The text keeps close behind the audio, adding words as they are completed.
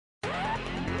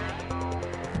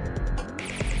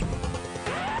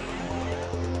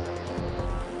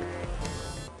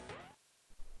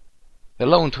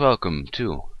Hello and welcome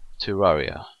to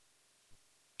Terraria.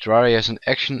 Terraria is an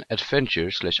action-adventure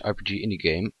 / RPG indie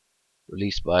game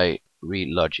released by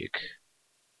Relogic.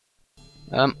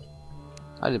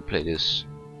 I did play this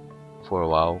for a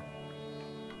while,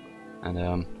 and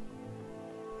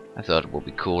I thought it would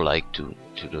be cool, like to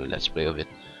do a let's play of it.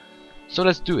 So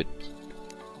let's do it.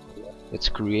 Let's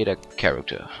create a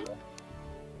character.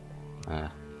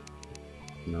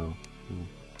 No.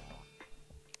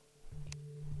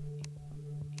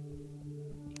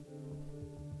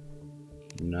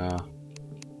 No.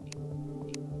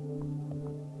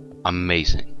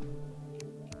 Amazing.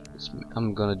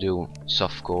 I'm gonna do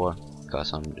softcore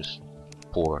because I'm just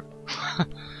poor.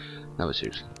 No,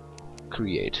 seriously.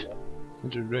 Create.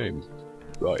 Enter name.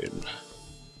 Ryan.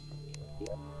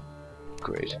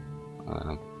 Great.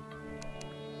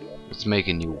 Let's make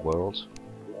a new world.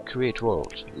 Create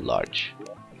world. Large.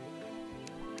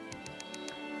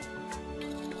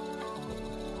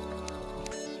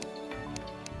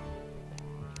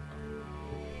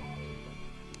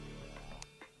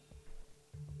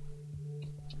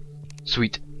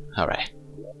 Sweet. Alright.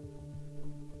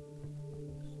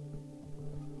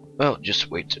 Well, just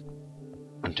wait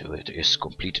until it is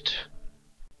completed.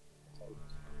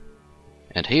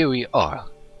 And here we are.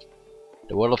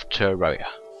 The world of Terraria.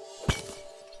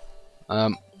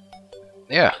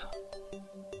 Yeah.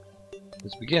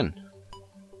 Let's begin.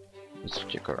 Let's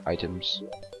check our items.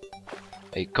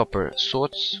 A copper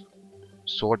sword.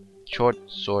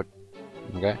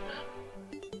 Okay.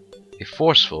 A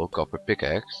forceful copper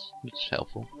pickaxe, which is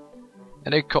helpful,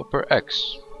 and a copper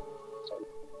axe.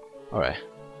 Alright,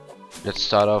 let's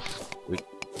start off with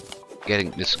getting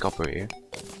this copper here.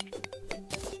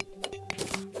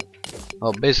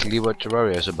 Well, basically what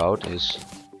Terraria is about is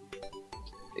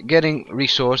getting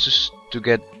resources to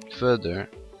get further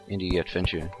in the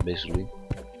adventure, basically.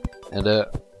 And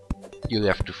you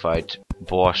have to fight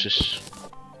bosses,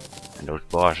 and those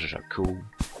bosses are cool.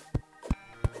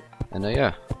 And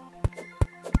yeah.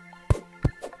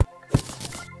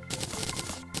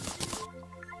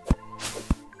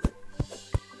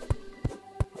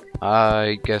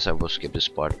 I guess I will skip this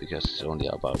part because it's only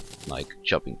about like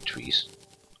chopping trees.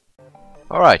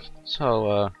 Alright,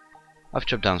 so I've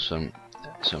chopped down some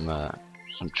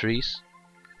trees,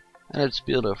 and let's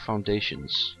build our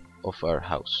foundations of our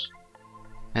house.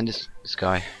 And this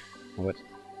guy, what?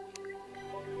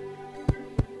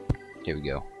 Here we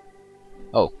go.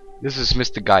 Oh, this is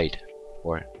Mr. Guide,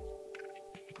 or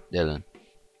Dylan,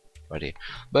 right here.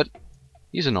 But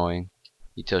he's annoying.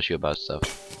 He tells you about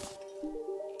stuff.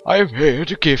 I'm here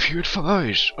to give you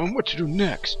advice on what to do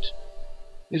next.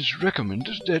 It's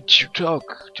recommended that you talk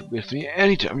with me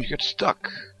anytime you get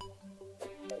stuck.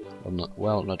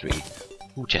 Well, not really.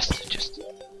 Ooh, chest.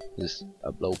 This is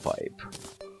a blowpipe.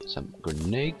 Some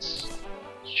grenades,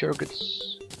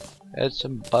 circuits, and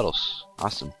some bottles.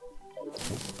 Awesome.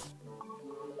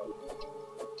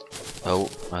 Oh.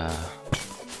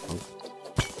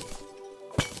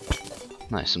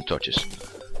 Nice, some torches.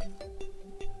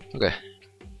 Okay.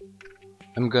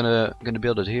 I'm gonna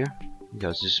build it here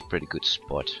because this is a pretty good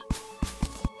spot.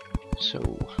 So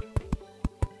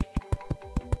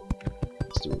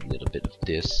let's do a little bit of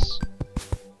this.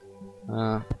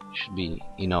 Should be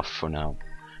enough for now.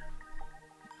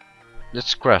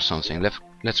 Let's craft something.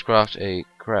 Let's craft a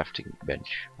crafting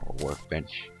bench or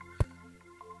workbench.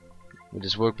 With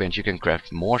this workbench you can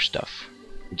craft more stuff,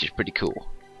 which is pretty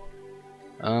cool.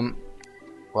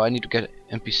 Well, I need to get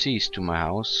NPCs to my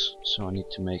house, so I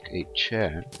need to make a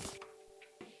chair.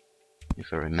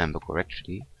 If I remember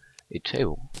correctly, a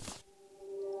table.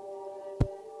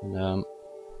 And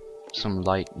some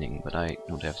lightning, but I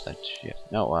don't have that yet.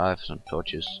 No, I have some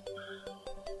torches.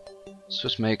 Let's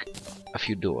just make a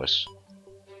few doors.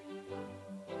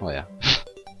 Oh yeah.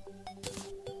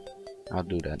 I'll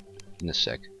do that in a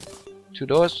sec. 2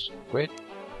 doors, great.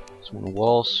 Some on the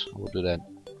walls, I will do that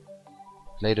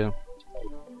later.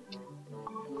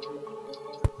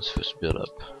 Let's first build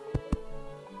up,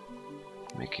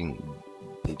 making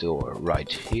the door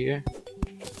right here.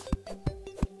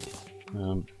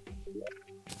 Here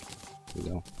we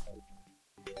go.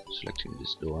 Selecting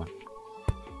this door.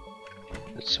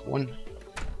 That's one.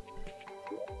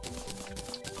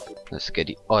 Let's get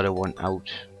the other one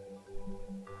out.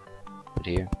 Right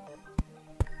here.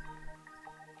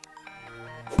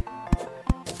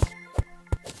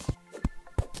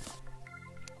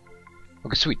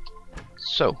 Okay, sweet.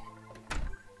 So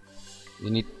we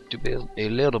need to build a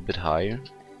little bit higher,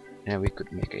 and we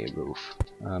could make a roof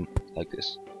like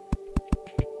this.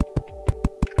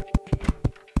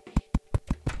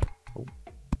 Oh.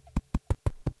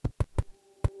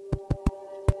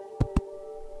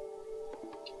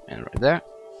 there.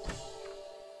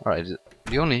 Alright,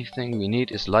 the only thing we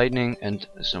need is lightning and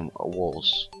some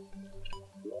walls.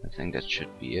 I think that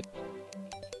should be it.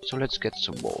 So let's get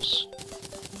some walls.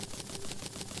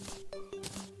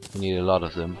 We need a lot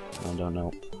of them. I don't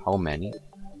know how many,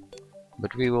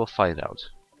 but we will find out.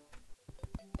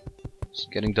 It's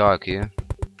getting dark here,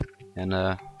 and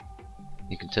I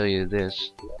can tell you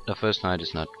this: the first night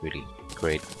is not really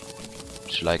great.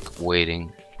 It's like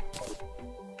waiting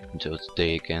until it's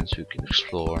day again so you can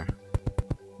explore.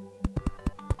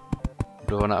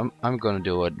 But what I'm gonna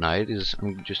do at night is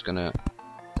I'm just gonna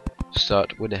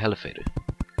start with the elevator.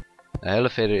 The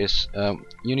elevator is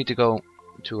you need to go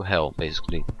to hell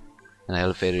basically, and the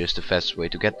elevator is the fastest way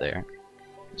to get there.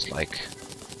 It's like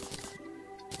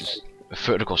just a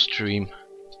vertical stream.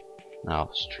 No,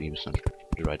 stream's not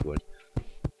the right word.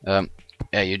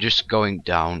 Yeah, you're just going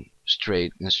down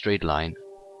straight in a straight line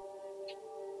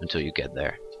until you get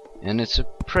there, and it's a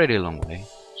pretty long way.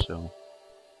 So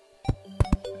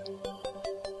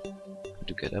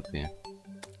to get up here,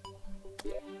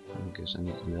 I guess I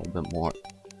need a little bit more.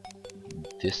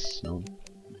 This, no,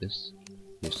 this.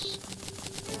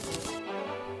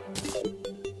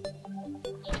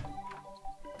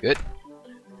 Good.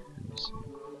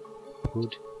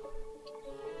 Good.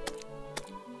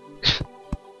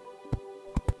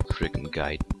 Freaking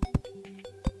guide.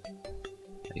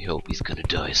 I hope he's gonna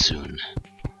die soon.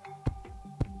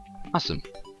 Awesome.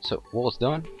 So wall's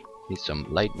done. Need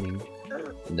some lightning,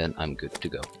 and then I'm good to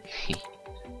go.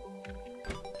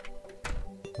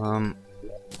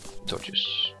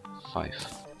 Torches. 5.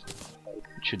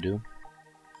 It should do.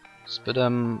 Let's put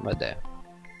them right there.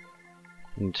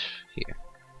 And here.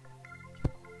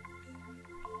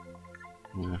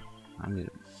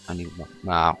 I need one.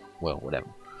 Nah, well, whatever.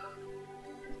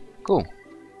 Cool.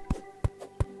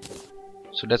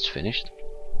 So that's finished,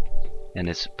 and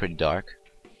it's pretty dark.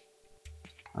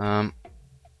 I'm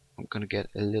gonna get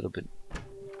a little bit.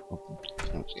 Oh,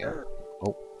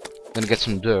 gonna get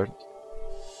some dirt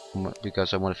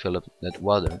because I want to fill up that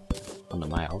water under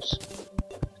my house.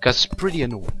 Because it's pretty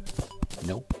annoying, you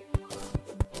know.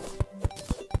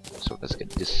 So let's get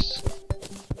this.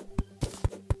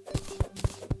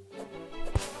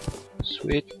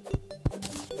 Sweet.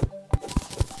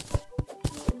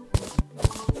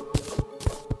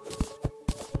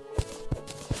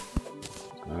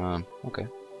 Okay.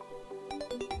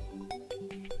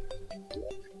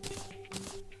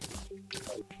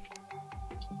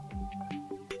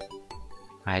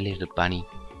 Hi, little bunny.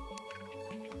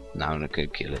 Now I'm not gonna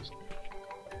kill it.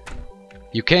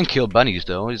 You can kill bunnies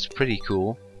though, it's pretty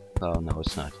cool. Oh no,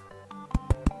 it's not.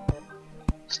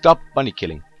 Stop bunny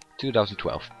killing.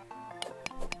 2012.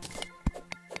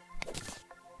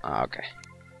 Okay.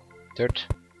 Dirt.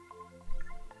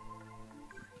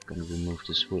 I'm gonna remove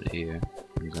this wood here.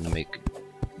 I'm gonna make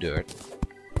dirt.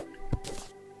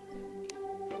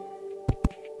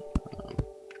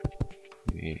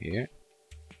 Here.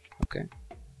 Okay.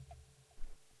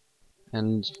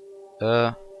 And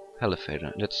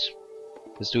elevator. Let's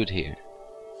do it here.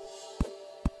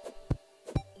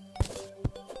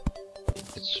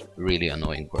 It's really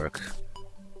annoying work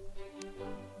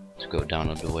to go down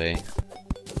all the way.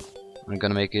 I'm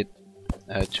gonna make it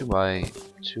 2 by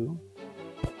 2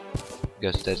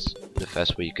 because that's the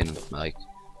fast way. You can like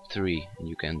 3 and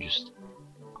you can just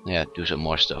do some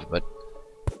more stuff, but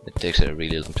it takes a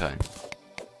really long time.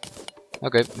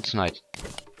 Okay, it's night.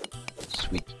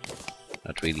 Sweet.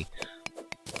 Not really,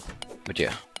 but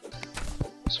yeah,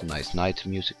 some nice night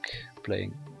music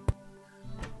playing.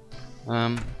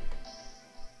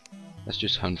 Let's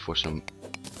just hunt for some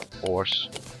ores.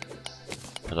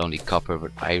 Not only copper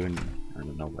but iron. I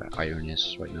don't know where iron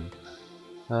is right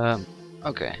now.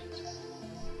 Okay.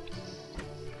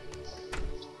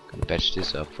 Gonna patch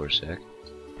this up for a sec.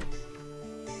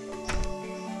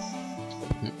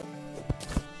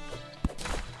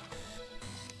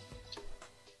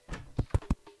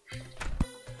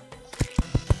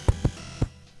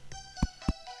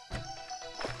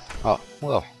 Oh,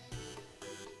 well.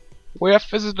 We have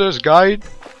visitors, guide,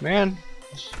 man.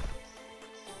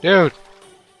 Dude.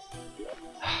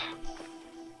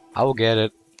 I will get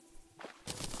it.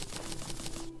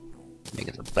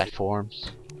 Making some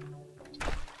platforms.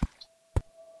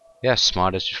 Yeah,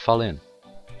 smart as you fall in.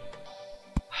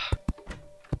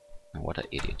 What an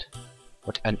idiot.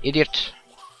 What an idiot.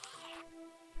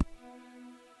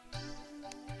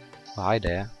 Oh, hi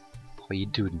there. How you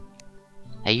doing?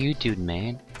 How you doing,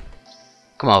 man?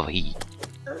 Come over here.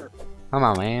 Come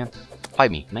on, man. Fight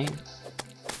me, man.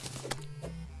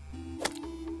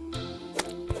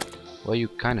 Well, you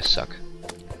kinda suck.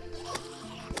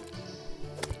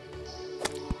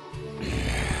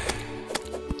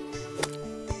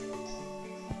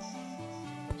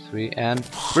 3 and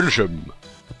finish him.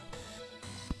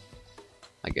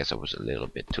 I guess I was a little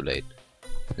bit too late.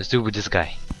 Let's do it with this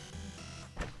guy.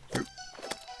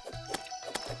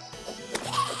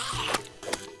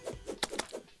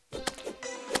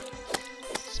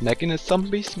 Smacking a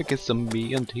zombie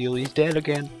until he's dead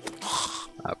again.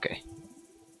 Okay.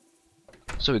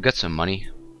 So we got some money.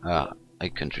 I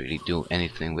can't really do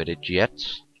anything with it yet.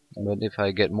 But if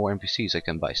I get more NPCs, I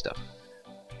can buy stuff.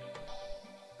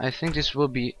 I think this will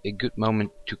be a good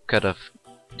moment to cut off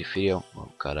the video.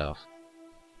 Well,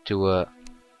 to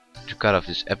cut off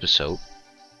this episode.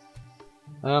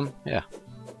 Yeah.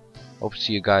 Hope to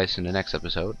see you guys in the next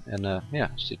episode, and yeah,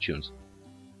 stay tuned.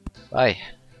 Bye.